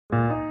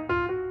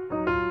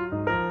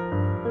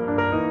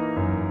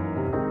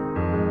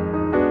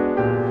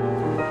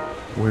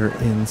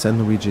in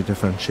San Luigi de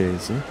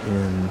Francesi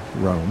in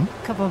Rome.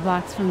 A couple of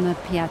blocks from the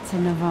Piazza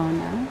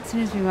Navona. As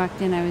soon as we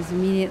walked in, I was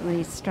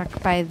immediately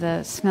struck by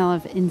the smell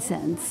of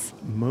incense.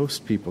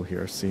 Most people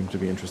here seem to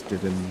be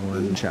interested in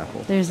one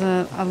chapel. There's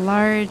a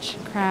large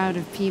crowd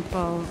of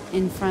people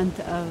in front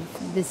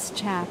of this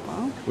chapel.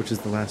 Which is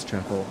the last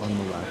chapel on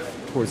the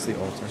left, towards the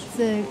altar. It's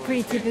a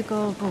pretty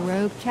typical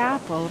Baroque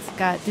chapel. It's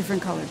got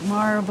different colored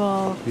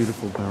marble.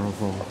 Beautiful barrel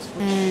vaults.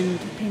 And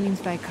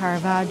paintings by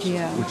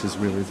Caravaggio. Which is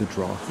really the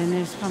draw. And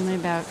there's probably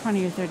about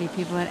 20 or 30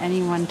 people at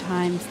any one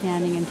time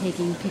standing and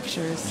taking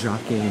pictures.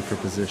 Jockeying for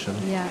position.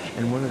 Yeah.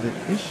 And one of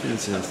the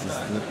issues is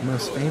the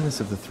most famous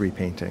of the three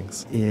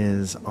paintings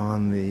is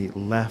on the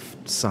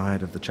left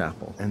side of the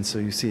chapel. And so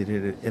you see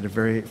it at a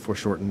very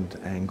foreshortened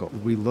angle.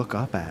 We look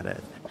up at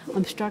it.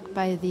 I'm struck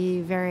by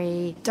the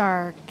very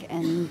dark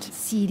and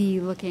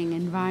seedy-looking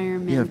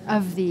environment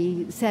of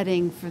the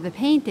setting for the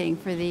painting,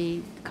 for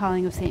the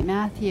Calling of St.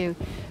 Matthew.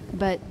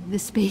 But the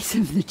space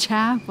of the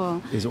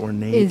chapel is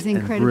ornate, is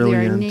incredibly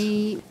and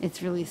ornate.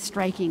 It's really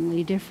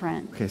strikingly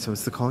different. Okay, so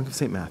it's the Calling of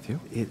St. Matthew.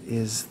 It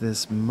is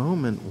this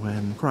moment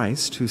when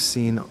Christ, who's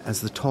seen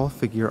as the tall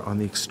figure on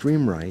the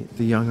extreme right,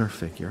 the younger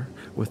figure,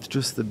 with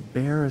just the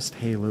barest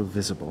halo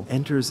visible,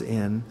 enters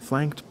in,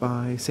 flanked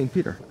by St.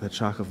 Peter, that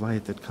shock of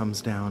light that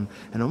comes down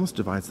and almost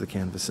divides the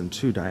canvas in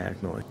two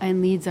diagonally.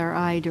 And leads our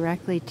eye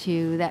directly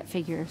to that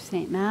figure of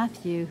St.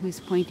 Matthew, who's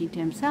pointing to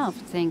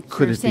himself, saying,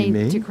 "Could it be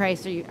me?" To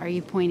Christ, are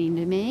you pointing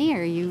to me?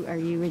 Are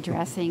you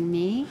addressing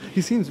me?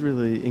 He seems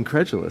really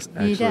incredulous,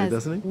 actually,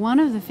 doesn't he? One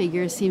of the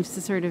figures seems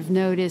to sort of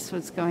notice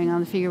what's going on,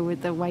 the figure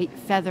with the white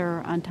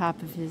feather on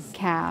top of his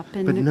cap.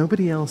 And but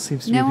nobody else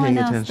seems to be paying attention.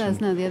 No one else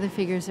does. No, the other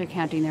figures are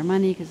counting their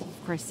money because,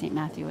 of course, St.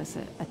 Matthew was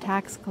a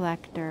tax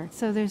collector.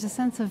 So there's a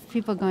sense of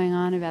people going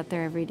on about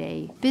their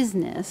everyday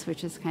business,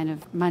 which is kind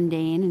of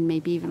mundane and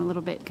maybe even a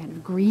little bit kind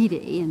of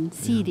greedy and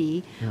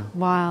seedy,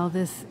 while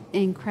this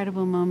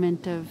incredible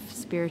moment of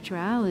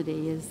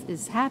spirituality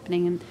is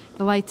happening, and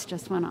the lights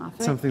just went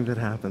off. Something that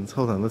happens.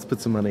 Hold on, let's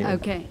put some money in.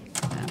 Okay.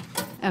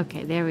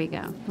 Okay, there we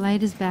go.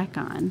 Light is back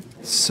on.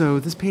 So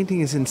this painting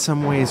is in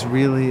some ways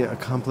really a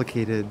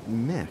complicated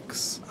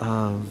mix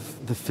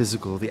of the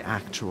physical, the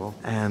actual,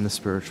 and the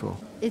spiritual.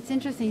 It's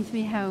interesting to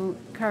me how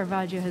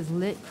Caravaggio has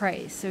lit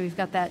Christ. So we've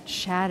got that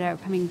shadow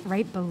coming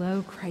right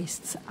below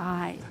Christ's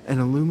eye. And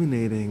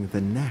illuminating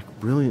the neck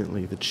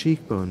brilliantly, the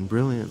cheekbone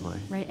brilliantly.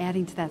 Right,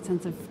 adding to that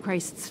sense of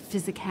Christ's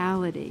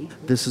physicality.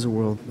 This is a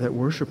world that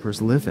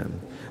worshipers live in.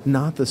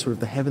 Not the sort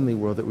of the heavenly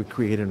world that we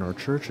create in our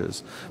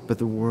churches, but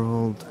the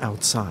world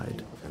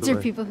outside. There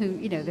are people who,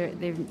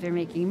 they're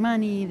making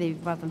money,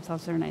 they've bought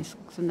themselves some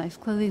nice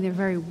clothing, they're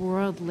very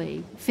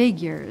worldly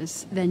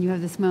figures. Then you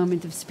have this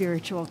moment of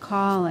spiritual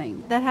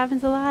calling. That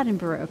happens a lot in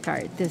Baroque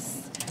art,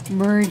 this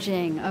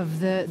merging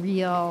of the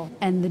real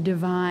and the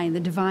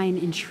divine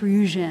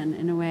intrusion,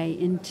 in a way,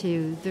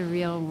 into the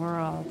real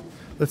world.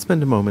 Let's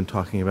spend a moment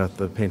talking about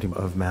the painting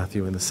of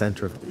Matthew in the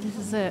center. This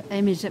is an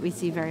image that we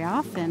see very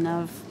often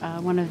of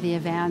one of the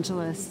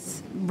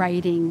evangelists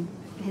writing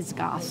his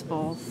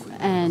gospel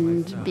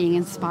and being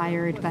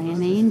inspired by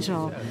an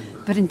angel.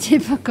 But in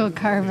typical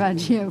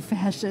Caravaggio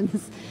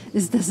fashion,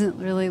 this doesn't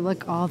really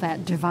look all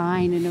that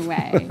divine in a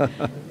way.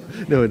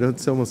 No,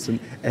 it's almost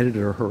an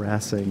editor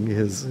harassing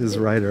his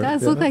writer. It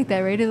does look like that,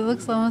 right? It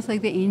looks almost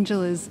like the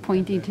angel is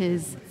pointing to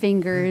his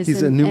fingers.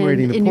 He's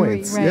enumerating the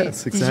points. Right.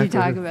 Yes, exactly. Did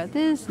you talk about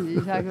this? And did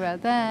you talk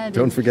about that?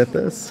 Don't forget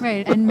this.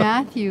 Right. And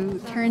Matthew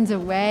turns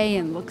away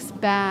and looks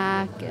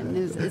back, and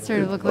it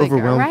sort of looks like,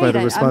 overwhelmed by the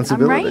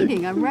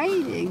responsibility. I'm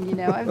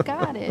writing, I've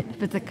got it.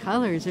 But the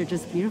colors are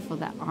just beautiful,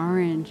 that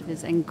orange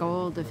and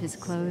gold of his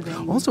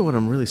clothing. Also, what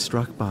I'm really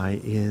struck by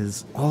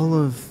is all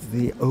of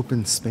the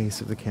open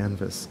space of the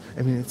canvas.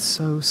 I mean, it's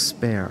so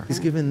spare. He's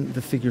given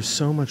the figure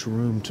so much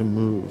room to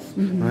move,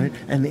 right?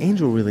 And the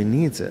angel really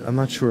needs it. I'm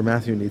not sure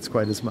Matthew needs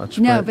quite as much.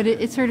 No, but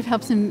it sort of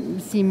helps him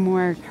seem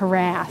more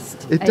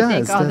harassed. It does. I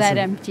think all that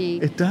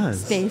empty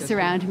space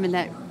around him and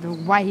the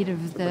white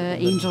of the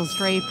angel's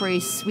drapery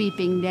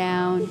sweeping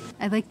down.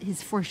 I like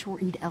his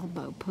foreshortened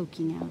elbow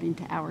poking out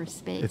into our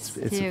space,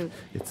 too.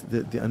 It's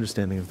the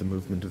understanding of the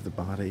movement of the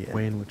body, the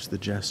way in which the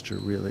gesture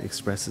really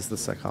expresses the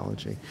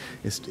psychology.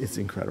 It's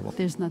incredible.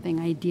 There's nothing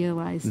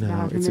idealized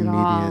about him at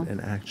all. No, it's immediate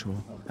and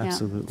actual.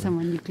 Absolutely.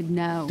 Someone you could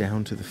know.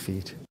 Down to the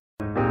feet.